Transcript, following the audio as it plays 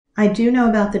I do know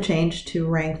about the change to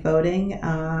rank voting.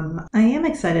 I am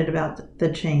excited about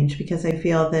the change because I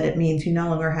feel that it means you no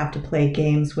longer have to play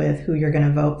games with who you're going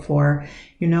to vote for.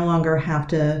 You no longer have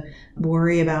to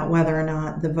worry about whether or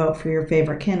not the vote for your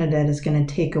favorite candidate is going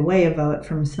to take away a vote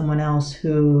from someone else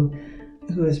who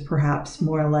is perhaps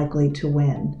more likely to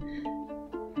win.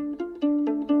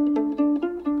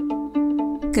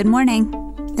 Good morning.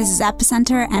 This is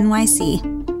Epicenter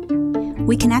NYC.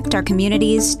 We connect our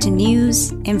communities to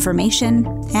news, information,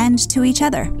 and to each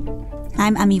other.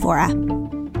 I'm Amivora.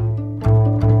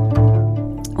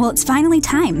 Well, it's finally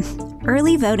time.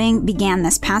 Early voting began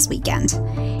this past weekend,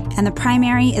 and the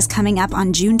primary is coming up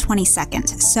on June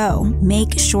 22nd, so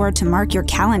make sure to mark your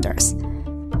calendars.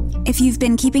 If you've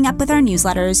been keeping up with our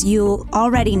newsletters, you'll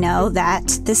already know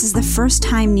that this is the first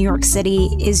time New York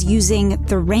City is using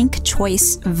the ranked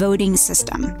choice voting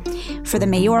system for the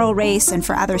mayoral race and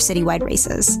for other citywide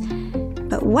races.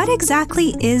 But what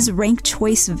exactly is ranked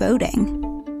choice voting?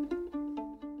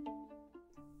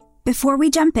 Before we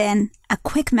jump in, a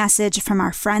quick message from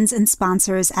our friends and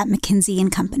sponsors at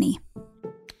McKinsey & Company.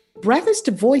 Breath is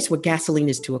to voice what gasoline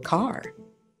is to a car.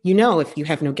 You know, if you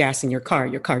have no gas in your car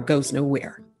goes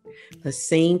nowhere. The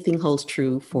same thing holds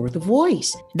true for the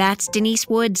voice. That's Denise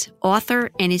Woods,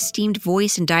 author and esteemed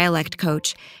voice and dialect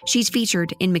coach. She's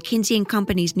featured in McKinsey &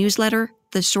 Company's newsletter,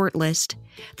 The Short List.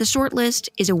 The Short List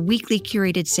is a weekly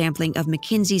curated sampling of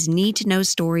McKinsey's need-to-know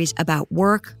stories about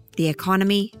work, the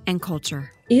economy, and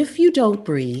culture. If you don't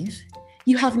breathe,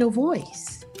 you have no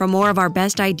voice. For more of our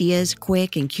best ideas,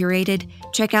 quick and curated,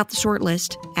 check out The Short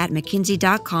List at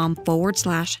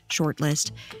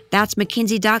mckinsey.com/shortlist. That's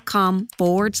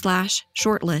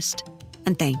mckinsey.com/shortlist.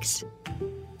 And thanks.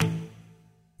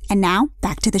 And now,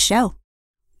 back to the show.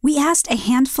 We asked a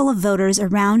handful of voters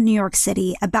around New York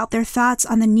City about their thoughts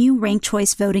on the new ranked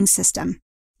choice voting system.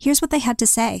 Here's what they had to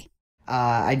say.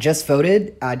 I just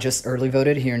voted, just early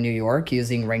voted here in New York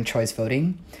using ranked choice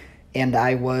voting. And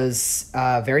I was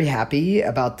very happy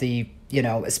about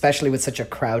especially with such a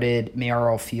crowded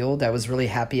mayoral field, I was really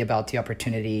happy about the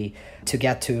opportunity to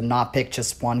get to not pick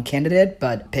just one candidate,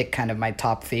 but pick kind of my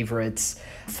top favorites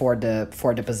for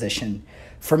the position.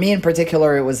 For me in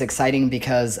particular, it was exciting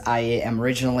because I am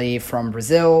originally from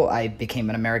Brazil. I became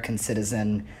an American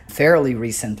citizen fairly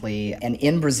recently. And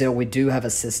in Brazil, we do have a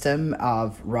system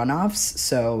of runoffs.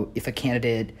 So if a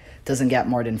candidate doesn't get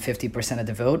more than 50% of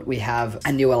the vote, we have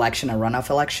a new election, a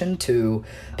runoff election, to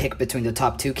pick between the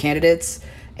top two candidates.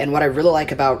 And what I really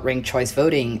like about ranked choice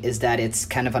voting is that it's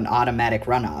kind of an automatic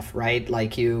runoff, right?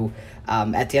 Like you,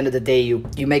 at the end of the day,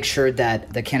 you make sure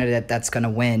that the candidate that's going to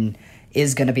win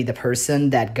is going to be the person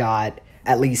that got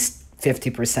at least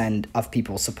 50% of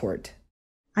people's support.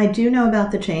 I do know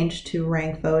about the change to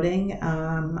rank voting.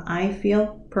 I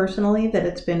feel personally that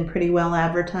it's been pretty well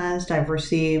advertised. I've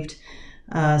received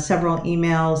several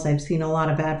emails. I've seen a lot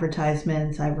of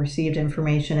advertisements. I've received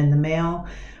information in the mail.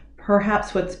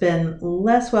 Perhaps what's been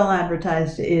less well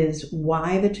advertised is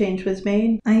why the change was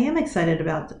made. I am excited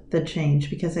about the change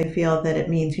because I feel that it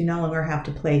means you no longer have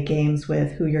to play games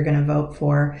with who you're going to vote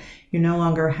for. You no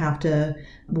longer have to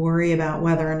worry about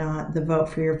whether or not the vote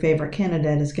for your favorite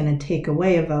candidate is going to take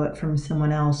away a vote from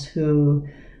someone else who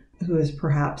is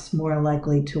perhaps more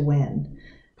likely to win.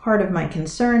 Part of my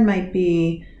concern might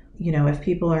be, if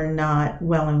people are not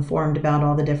well informed about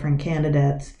all the different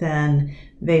candidates, then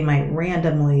they might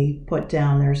randomly put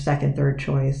down their second, third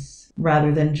choice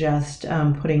rather than just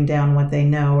putting down what they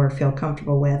know or feel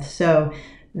comfortable with. So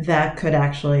that could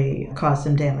actually cause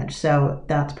some damage. So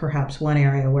that's perhaps one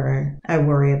area where I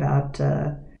worry about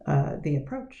the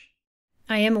approach.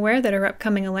 I am aware that our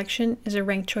upcoming election is a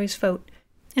ranked choice vote,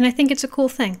 and I think it's a cool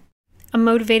thing. I'm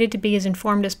motivated to be as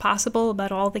informed as possible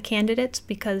about all the candidates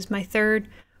because my third,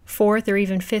 fourth, or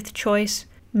even fifth choice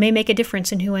may make a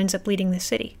difference in who ends up leading the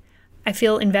city. I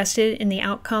feel invested in the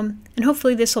outcome, and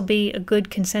hopefully this will be a good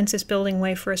consensus-building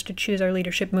way for us to choose our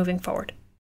leadership moving forward.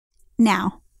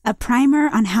 Now, a primer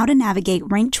on how to navigate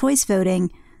ranked choice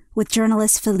voting with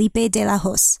journalist Felipe de la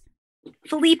Hoz.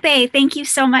 Felipe, thank you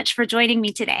so much for joining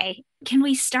me today. Can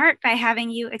we start by having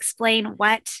you explain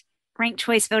what ranked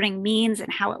choice voting means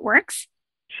and how it works?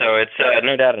 So it's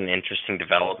no doubt an interesting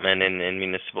development in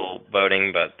municipal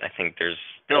voting, but I think there's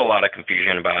still a lot of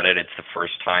confusion about it. It's the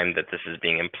first time that this is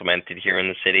being implemented here in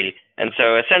the city. And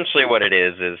so essentially what it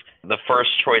is the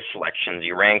first choice selections.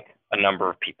 You rank a number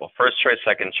of people: first choice,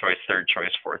 second choice, third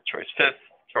choice, fourth choice, fifth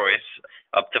choice,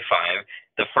 up to 5.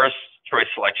 The first choice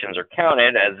selections are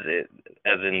counted as if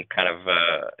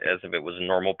it was a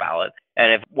normal ballot.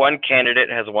 And if one candidate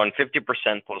has won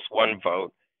 50% plus one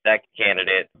vote, that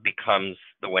candidate becomes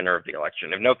the winner of the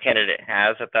election. If no candidate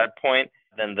has at that point,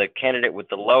 then the candidate with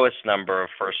the lowest number of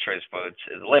first choice votes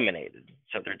is eliminated.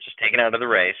 So they're just taken out of the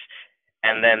race.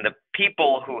 And then the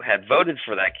people who had voted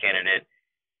for that candidate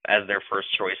as their first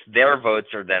choice, their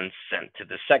votes are then sent to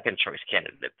the second choice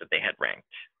candidate that they had ranked.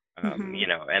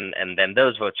 And then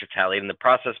those votes are tallied, and the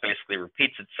process basically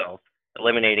repeats itself,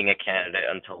 eliminating a candidate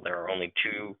until there are only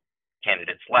two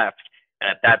candidates left. And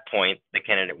at that point, the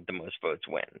candidate with the most votes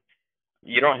win.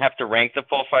 You don't have to rank the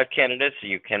full five candidates.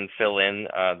 You can fill in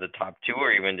the top two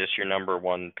or even just your number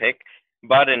one pick.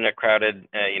 But in a crowded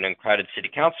city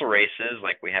council races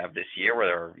like we have this year, where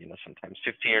there are sometimes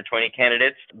 15 or 20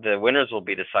 candidates, the winners will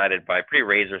be decided by pretty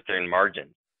razor-thin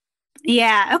margins.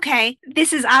 Yeah, okay.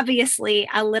 This is obviously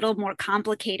a little more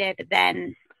complicated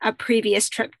than a previous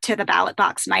trip to the ballot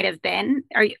box might have been.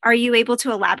 Are you able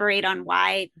to elaborate on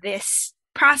why this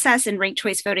process and ranked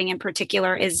choice voting in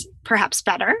particular is perhaps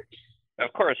better?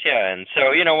 Of course, yeah. And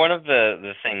so, one of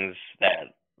the things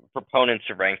that proponents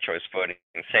of ranked choice voting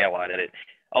say a lot, that it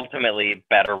ultimately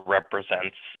better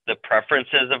represents the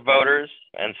preferences of voters.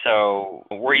 And so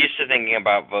we're used to thinking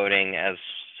about voting as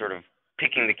sort of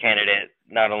picking the candidate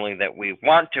not only that we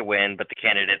want to win, but the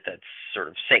candidate that's sort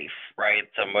of safe, right?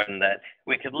 Someone that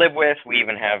we could live with. We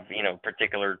even have,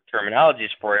 particular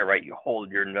terminologies for it, right? You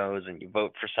hold your nose and you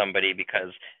vote for somebody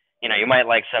because, you might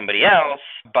like somebody else,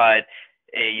 but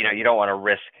you don't want to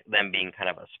risk them being kind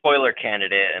of a spoiler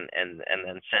candidate and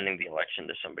then sending the election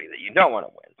to somebody that you don't want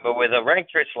to win. But with a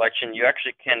ranked choice election, you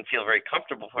actually can feel very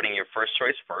comfortable putting your first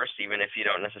choice first, even if you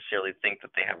don't necessarily think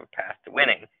that they have a path to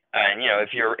winning. And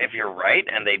if you're right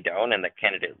and they don't, and the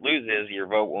candidate loses, your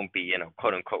vote won't be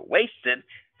quote unquote wasted,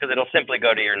 because it'll simply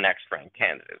go to your next ranked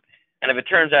candidate. And if it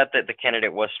turns out that the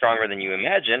candidate was stronger than you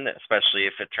imagined, especially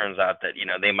if it turns out that,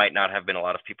 they might not have been a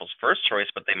lot of people's first choice,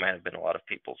 but they might have been a lot of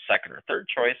people's second or third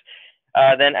choice,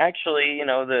 then actually,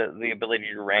 the ability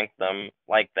to rank them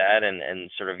like that and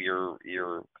sort of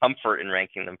your comfort in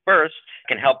ranking them first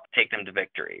can help take them to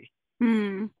victory.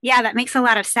 Yeah, that makes a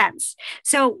lot of sense.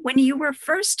 So when you were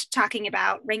first talking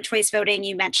about ranked choice voting,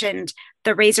 you mentioned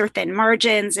the razor thin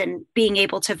margins and being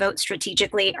able to vote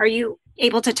strategically. Are you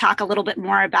able to talk a little bit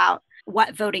more about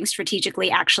what voting strategically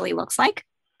actually looks like?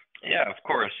 Yeah, of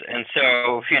course. And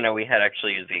so, we had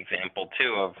actually used the example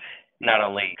too of not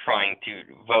only trying to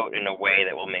vote in a way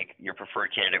that will make your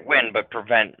preferred candidate win, but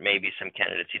prevent maybe some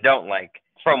candidates you don't like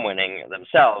from winning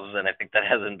themselves. And I think that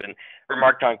hasn't been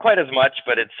remarked on quite as much,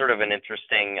 but it's sort of an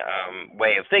interesting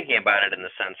way of thinking about it, in the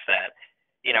sense that,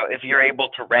 if you're able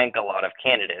to rank a lot of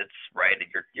candidates, right,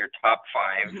 your top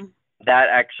five, that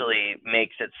actually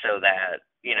makes it so that,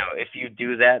 if you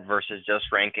do that versus just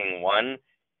ranking one,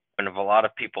 and if a lot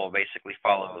of people basically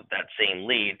follow that same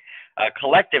lead,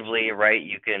 collectively, right,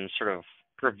 you can sort of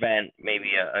prevent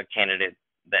maybe a candidate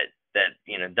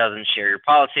that doesn't share your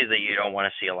policies, that you don't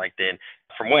want to see elected,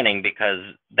 from winning, because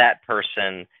that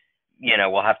person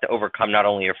will have to overcome not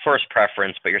only your first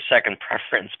preference, but your second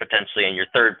preference potentially, and your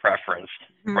third preference,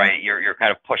 right? You're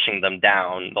kind of pushing them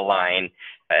down the line.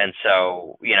 And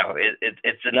so,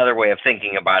 it's another way of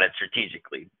thinking about it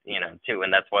strategically, too.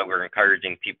 And that's why we're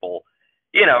encouraging people,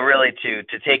 really to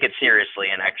take it seriously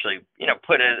and actually,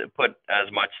 put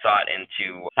as much thought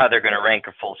into how they're going to rank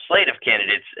a full slate of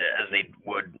candidates as they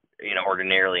would,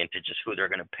 ordinarily, into just who they're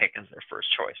going to pick as their first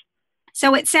choice.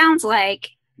 So it sounds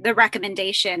like the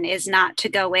recommendation is not to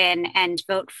go in and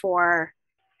vote for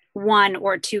one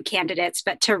or two candidates,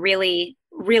 but to really,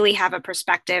 really have a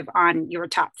perspective on your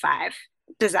top five.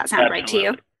 Does that sound right to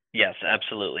you? Yes,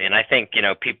 absolutely. And I think,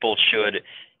 people should,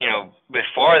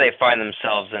 before they find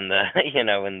themselves in the,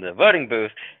 in the voting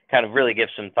booth, kind of really give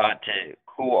some thought to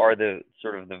who are the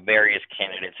sort of the various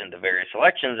candidates in the various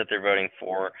elections that they're voting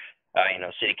for,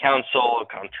 city council,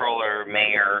 comptroller,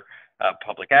 mayor,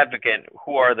 public advocate.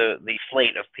 Who are the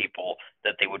slate of people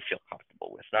that they would feel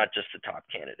comfortable with, not just the top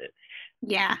candidate.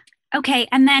 Yeah. Okay.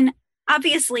 And then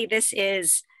obviously this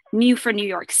is new for New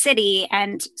York City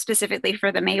and specifically for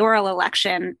the mayoral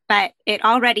election, but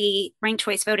ranked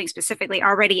choice voting specifically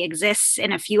already exists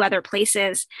in a few other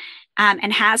places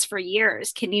and has for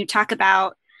years. Can you talk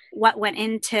about what went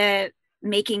into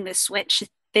making the switch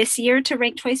this year to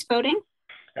ranked choice voting?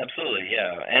 Absolutely,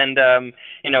 yeah. And,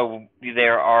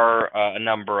 there are a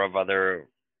number of other,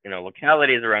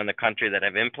 localities around the country that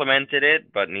have implemented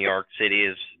it, but New York City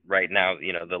is right now,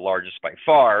 the largest by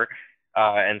far.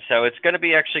 And so it's going to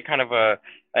be actually kind of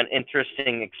an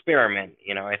interesting experiment.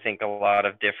 I think a lot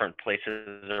of different places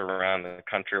around the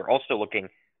country are also looking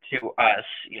to us,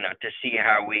 to see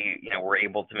how we, we're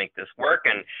able to make this work.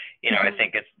 And, I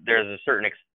think there's a certain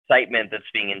excitement that's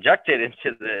being injected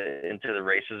into the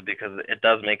races, because it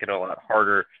does make it a lot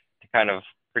harder to kind of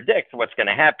predict what's going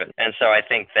to happen. And so I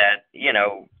think that,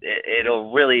 it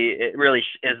really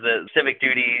is the civic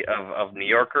duty of New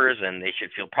Yorkers, and they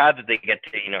should feel proud that they get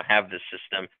to, have this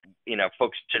system.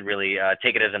 Folks should really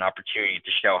take it as an opportunity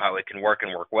to show how it can work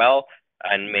and work well.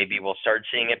 And maybe we'll start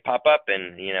seeing it pop up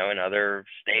in, in other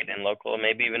state and local,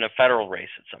 maybe even a federal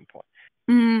race at some point.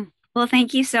 Well,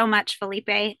 thank you so much, Felipe.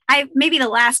 Maybe the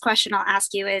last question I'll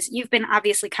ask you is, you've been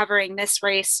obviously covering this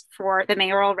race, for the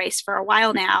mayoral race, for a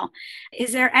while now.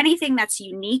 Is there anything that's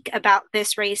unique about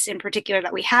this race in particular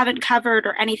that we haven't covered,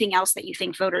 or anything else that you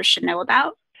think voters should know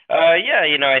about?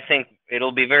 I think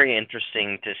it'll be very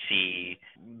interesting to see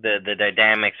the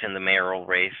dynamics in the mayoral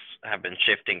race have been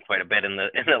shifting quite a bit in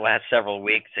the last several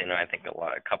weeks. I think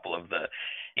a couple of the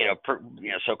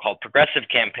so-called progressive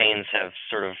campaigns have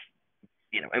sort of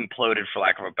imploded, for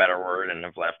lack of a better word, and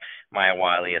have left Maya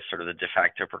Wiley as sort of the de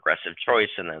facto progressive choice,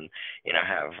 and then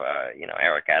have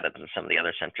Eric Adams and some of the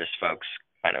other centrist folks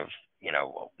kind of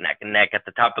neck and neck at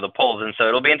the top of the polls. And so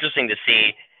it'll be interesting to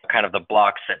see kind of the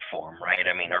blocks that form, right?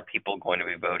 I mean, are people going to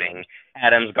be voting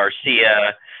Adams,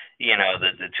 Garcia,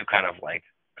 the two kind of like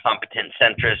competent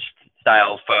centrist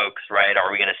style folks, right? Are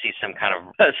we going to see some kind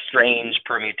of strange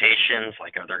permutations?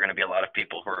 Like, are there going to be a lot of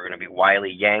people who are going to be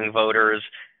Wiley Yang voters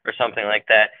or something like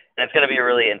that? And it's going to be a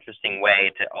really interesting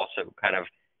way to also kind of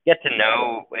get to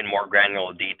know in more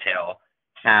granular detail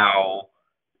how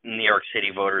New York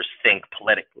City voters think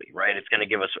politically, right? It's going to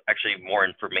give us actually more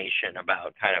information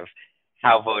about kind of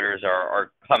how voters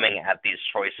are coming at these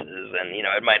choices. And,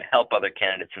 it might help other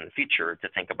candidates in the future to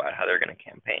think about how they're going to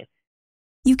campaign.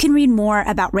 You can read more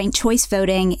about ranked choice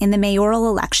voting in the mayoral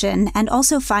election and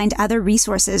also find other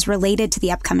resources related to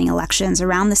the upcoming elections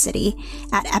around the city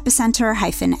at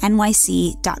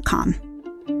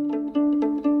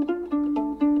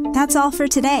epicenter-nyc.com. That's all for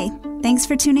today. Thanks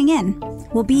for tuning in.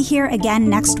 We'll be here again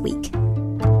next week.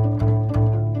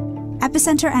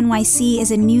 Epicenter NYC is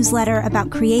a newsletter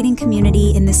about creating community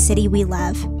in the city we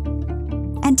love.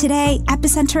 And today,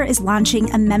 Epicenter is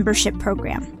launching a membership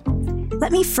program.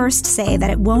 Let me first say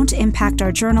that it won't impact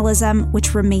our journalism,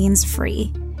 which remains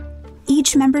free.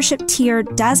 Each membership tier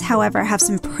does, however, have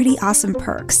some pretty awesome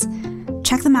perks.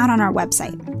 Check them out on our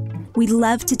website. We'd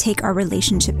love to take our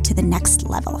relationship to the next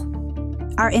level.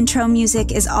 Our intro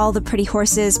music is All the Pretty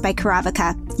Horses by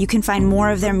Karavika. You can find more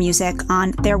of their music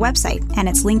on their website, and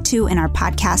it's linked to in our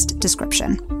podcast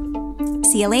description.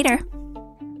 See you later.